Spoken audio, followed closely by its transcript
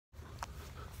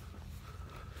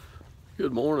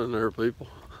Good morning there, people.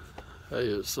 Hey,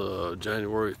 it's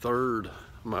January 3rd.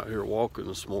 I'm out here walking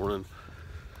this morning.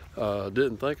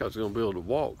 Didn't think I was going to be able to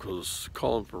walk because it's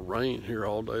calling for rain here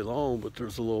all day long, but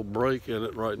there's a little break in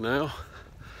it right now.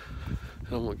 And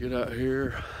I'm going to get out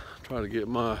here, try to get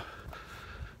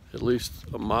at least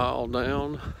a mile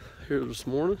down here this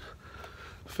morning.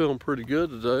 Feeling pretty good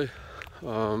today.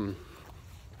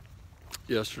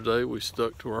 Yesterday we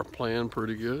stuck to our plan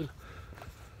pretty good.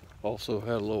 Also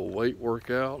had a little weight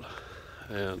workout,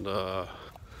 and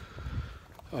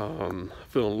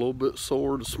feeling a little bit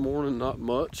sore this morning, not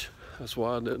much. That's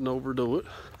why I didn't overdo it.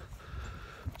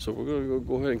 So we're gonna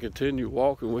go ahead and continue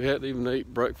walking. We hadn't even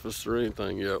ate breakfast or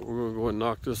anything yet. We're gonna go ahead and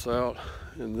knock this out,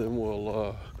 and then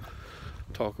we'll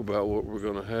talk about what we're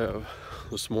gonna have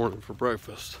this morning for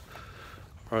breakfast.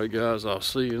 All right, guys, I'll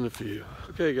see you in a few.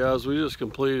 Okay, guys, we just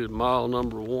completed mile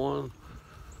number 1.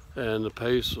 And the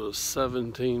pace was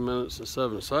 17 minutes and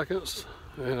 7 seconds.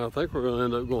 And I think we're gonna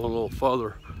end up going a little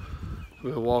further. I've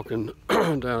been walking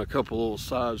down a couple little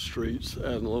side streets,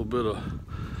 adding a little bit of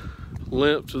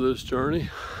length to this journey.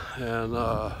 And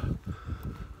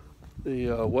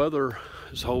the weather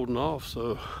is holding off,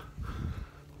 so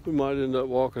we might end up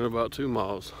walking about 2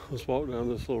 miles. Let's walk down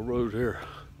this little road here.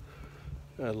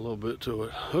 Add a little bit to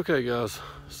it. Okay, guys,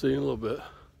 see you in a little bit.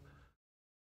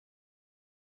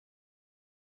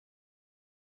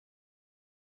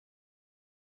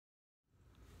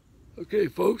 Okay,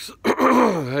 folks,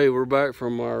 hey, we're back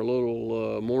from our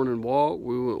little morning walk.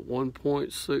 We went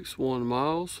 1.61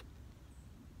 miles,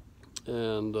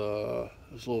 and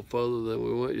it's a little further than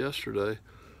we went yesterday,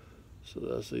 so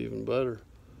that's even better.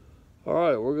 All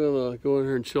right, we're gonna go in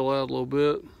here and chill out a little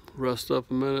bit, rest up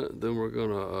a minute, then we're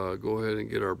gonna go ahead and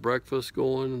get our breakfast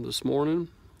going this morning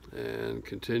and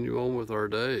continue on with our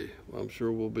day. I'm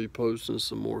sure we'll be posting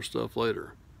some more stuff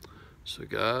later. So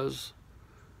guys,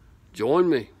 join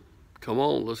me. Come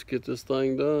on, let's get this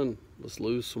thing done. Let's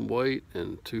lose some weight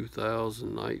in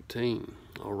 2019.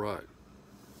 All right.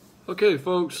 Okay,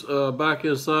 folks, back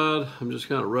inside. I'm just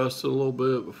kind of resting a little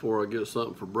bit before I get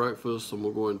something for breakfast. I'm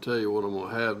going to go ahead and tell you what I'm going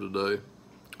to have today.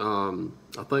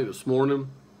 I think this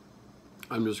morning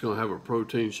I'm just going to have a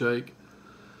protein shake,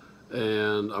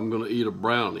 and I'm going to eat a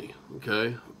brownie,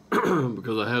 okay?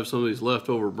 Because I have some of these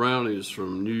leftover brownies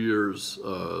from New Year's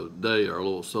Day, our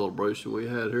little celebration we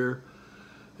had here.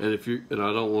 And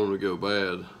I don't want them to go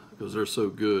bad because they're so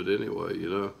good anyway, you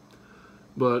know.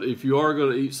 But if you are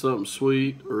going to eat something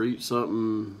sweet or eat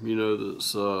something, you know,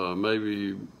 that's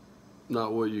maybe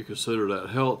not what you consider that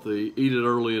healthy, eat it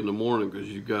early in the morning because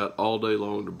you've got all day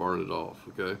long to burn it off,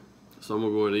 okay? So I'm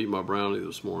going to go ahead and eat my brownie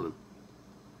this morning.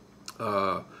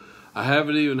 I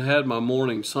haven't even had my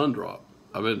morning sun drop.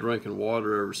 I've been drinking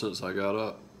water ever since I got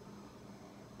up.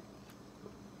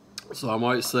 So I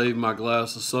might save my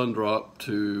glass of sun drop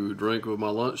to drink with my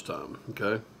lunchtime,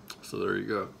 okay? So there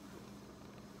you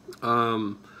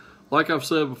go. Like I've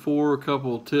said before, a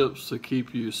couple of tips to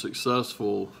keep you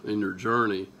successful in your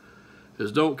journey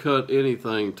is don't cut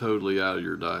anything totally out of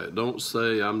your diet. Don't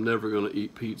say, I'm never going to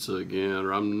eat pizza again,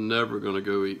 or I'm never going to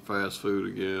go eat fast food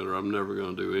again, or I'm never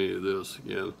going to do any of this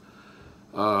again.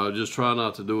 Just try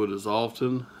not to do it as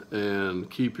often, and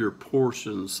keep your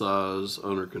portion size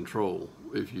under control.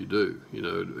 If you do, you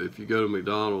know, if you go to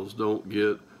McDonald's, don't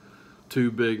get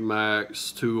 2 Big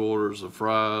Macs, 2 orders of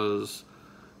fries,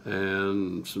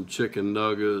 and some chicken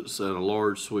nuggets and a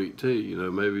large sweet tea. You know,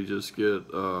 maybe just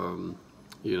get,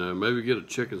 maybe get a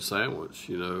chicken sandwich,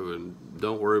 you know, and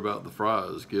don't worry about the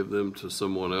fries. Give them to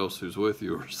someone else who's with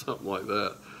you or something like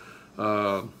that.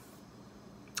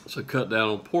 So cut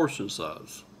down on portion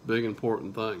size. Big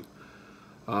important thing.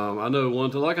 I know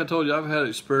one thing, like I told you, I've had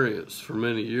experience for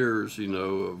many years, you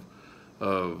know,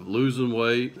 of losing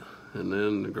weight and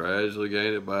then gradually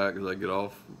gain it back as I get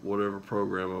off whatever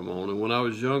program I'm on. And when I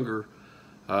was younger,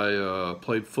 I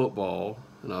played football,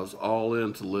 and I was all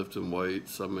into lifting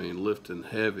weights. I mean, lifting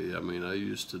heavy. I mean, I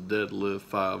used to deadlift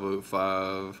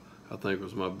 505, I think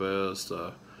was my best.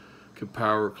 Could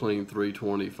power clean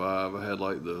 325. I had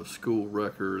like the school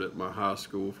record at my high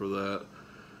school for that.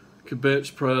 Could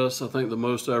bench press. I think the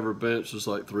most I ever benched was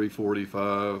like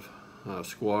 345.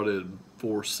 Squatted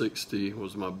 460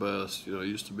 was my best. You know, I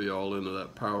used to be all into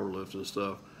that power lifting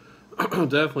stuff.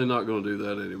 Definitely not going to do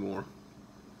that anymore.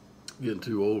 Getting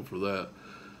too old for that.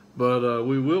 But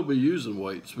we will be using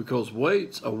weights, because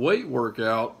a weight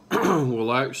workout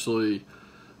will actually,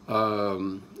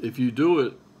 if you do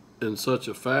it in such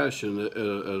a fashion at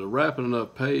a rapid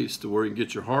enough pace to where you can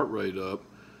get your heart rate up,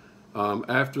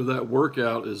 after that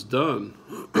workout is done,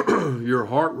 your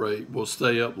heart rate will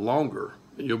stay up longer.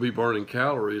 You'll be burning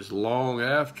calories long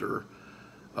after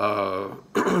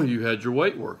you had your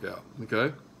weight workout,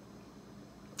 okay?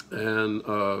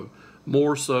 And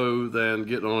more so than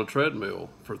getting on a treadmill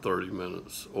for 30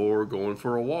 minutes or going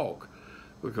for a walk,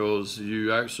 because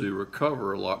you actually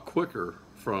recover a lot quicker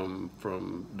from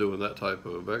doing that type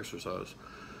of exercise.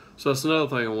 So that's another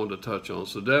thing I wanted to touch on.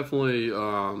 So definitely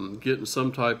getting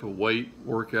some type of weight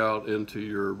workout into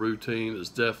your routine is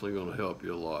definitely going to help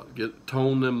you a lot.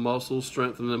 Tone them muscles,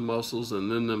 strengthen them muscles,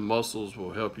 and then them muscles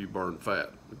will help you burn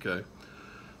fat, okay?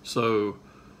 So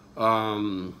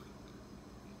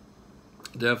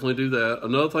definitely do that.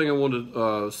 Another thing I wanted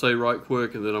to say right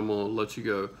quick, and then I'm going to let you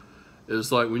go,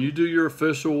 is like when you do your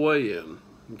official weigh-in,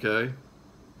 okay,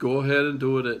 go ahead and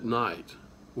do it at night,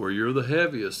 where you're the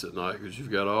heaviest at night, because you've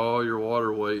got all your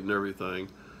water weight and everything.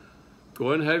 Go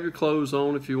ahead and have your clothes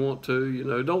on if you want to. You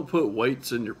know, don't put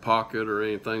weights in your pocket or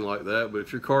anything like that. But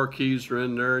if your car keys are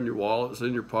in there and your wallet's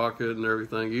in your pocket and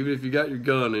everything, even if you got your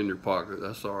gun in your pocket,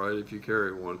 that's all right if you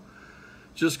carry one.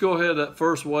 Just go ahead, that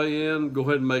first weigh-in, go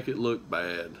ahead and make it look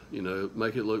bad. You know,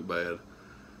 make it look bad.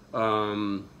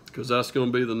 Because that's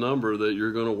going to be the number that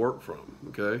you're going to work from,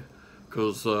 okay?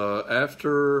 Because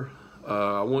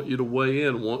I want you to weigh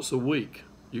in once a week.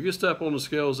 You can step on the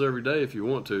scales every day if you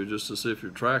want to, just to see if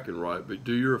you're tracking right, but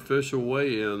do your official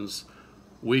weigh-ins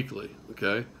weekly,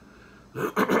 okay?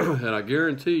 And I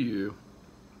guarantee you,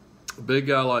 a big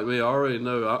guy like me, I already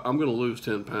know I'm going to lose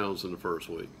 10 pounds in the first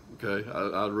week, okay?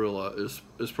 I realize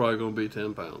it's probably going to be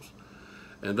 10 pounds.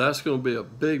 And that's going to be a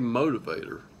big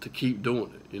motivator to keep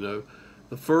doing it, you know?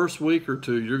 The first week or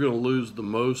two, you're going to lose the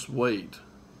most weight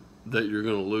that you're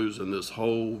going to lose in this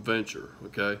whole venture,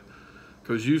 okay?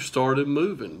 Because you've started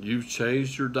moving. You've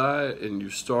changed your diet and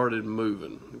you've started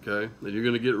moving, okay? And you're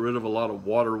going to get rid of a lot of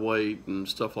water weight and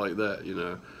stuff like that, you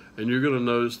know? And you're going to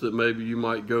notice that maybe you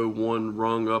might go one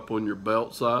rung up on your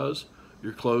belt size.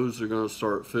 Your clothes are going to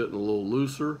start fitting a little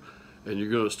looser, and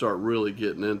you're going to start really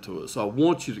getting into it. So I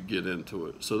want you to get into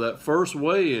it. So that first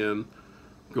weigh-in,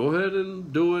 go ahead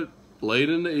and do it late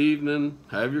in the evening,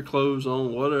 have your clothes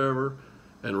on, whatever,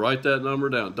 and write that number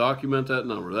down. Document that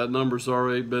number. That number's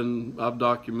already been, I've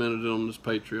documented it on this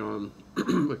Patreon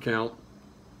account.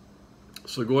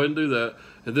 So go ahead and do that.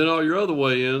 And then all your other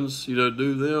weigh-ins, you know,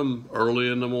 do them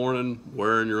early in the morning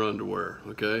wearing your underwear,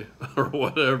 okay? Or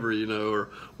whatever, you know, or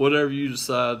whatever you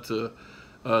decide to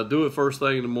do it first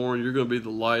thing in the morning. You're going to be the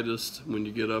lightest when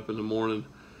you get up in the morning.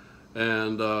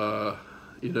 And,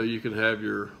 you know, you can have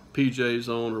your PJs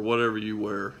on or whatever you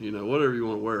wear, you know, whatever you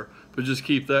want to wear. But just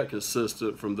keep that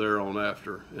consistent from there on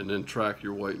after, and then track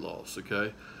your weight loss,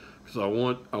 okay? Because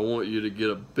I want you to get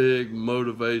a big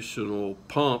motivational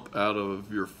pump out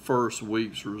of your first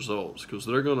week's results, because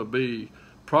they're going to be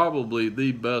probably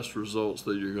the best results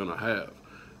that you're going to have.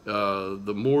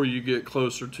 The more you get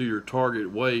closer to your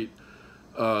target weight,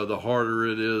 the harder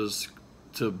it is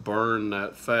to burn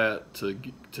that fat to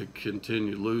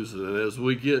continue losing. And as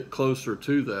we get closer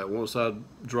to that, once I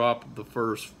drop the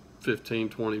first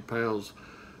 15-20 pounds,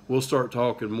 we'll start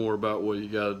talking more about what you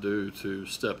got to do to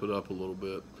step it up a little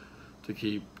bit to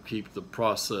keep the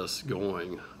process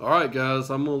going. All right, guys,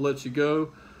 I'm gonna let you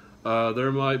go.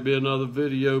 There might be another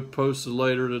video posted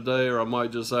later today, or I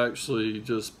might just actually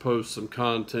just post some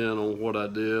content on what I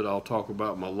did. I'll talk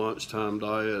about my lunchtime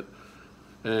diet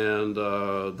and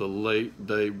the late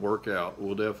day workout.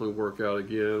 We'll definitely work out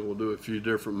again. We'll do a few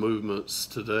different movements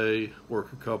today,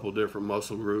 work a couple different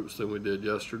muscle groups than we did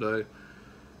yesterday,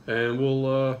 and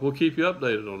we'll keep you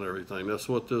updated on everything. That's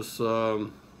what this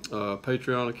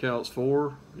Patreon account's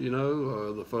for, you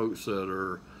know, the folks that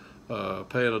are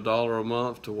paying $1 a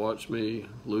month to watch me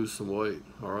lose some weight.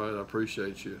 All right, I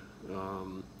appreciate you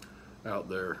out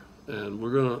there, and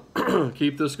we're gonna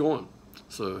keep this going.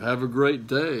 So have a great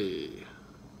day.